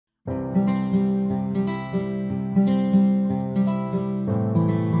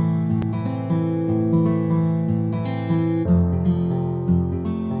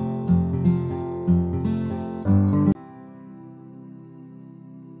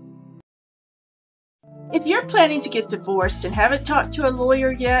If you're planning to get divorced and haven't talked to a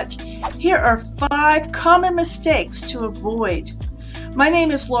lawyer yet, here are 5 common mistakes to avoid. My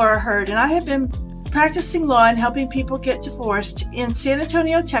name is Laura Hurd, and I have been practicing law and helping people get divorced in San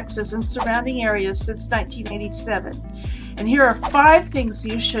Antonio, Texas and surrounding areas since 1987. And here are 5 things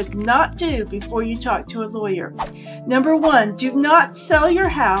you should not do before you talk to a lawyer. Number 1, do not sell your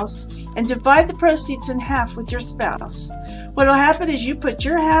house and divide the proceeds in half with your spouse. What will happen is you put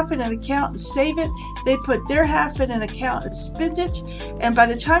your half in an account and save it, they put their half in an account and spend it, and by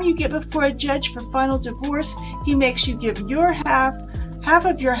the time you get before a judge for final divorce, he makes you give your half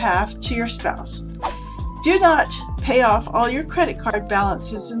of your half to your spouse. Do not pay off all your credit card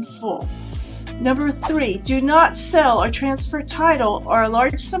balances in full. Number 3, do not sell or transfer title or a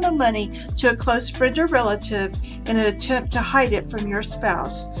large sum of money to a close friend or relative in an attempt to hide it from your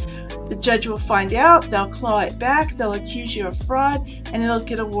spouse. The judge will find out, they'll claw it back, they'll accuse you of fraud, and it'll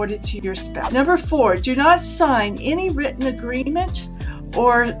get awarded to your spouse. Number 4, do not sign any written agreement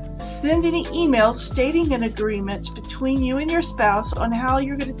or send any emails stating an agreement between you and your spouse on how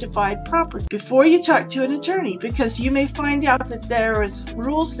you're going to divide property before you talk to an attorney, because you may find out that there is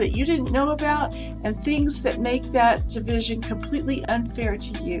rules that you didn't know about and things that make that division completely unfair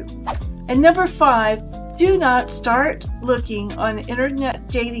to you. And number 5, do not start looking on internet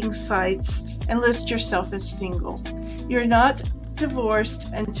dating sites and list yourself as single. You're not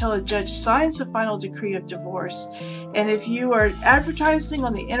divorced until a judge signs a final decree of divorce, and if you are advertising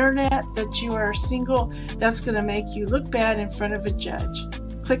on the internet that you are single, that's going to make you look bad in front of a judge.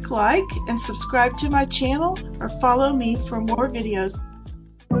 Click like and subscribe to my channel or follow me for more videos.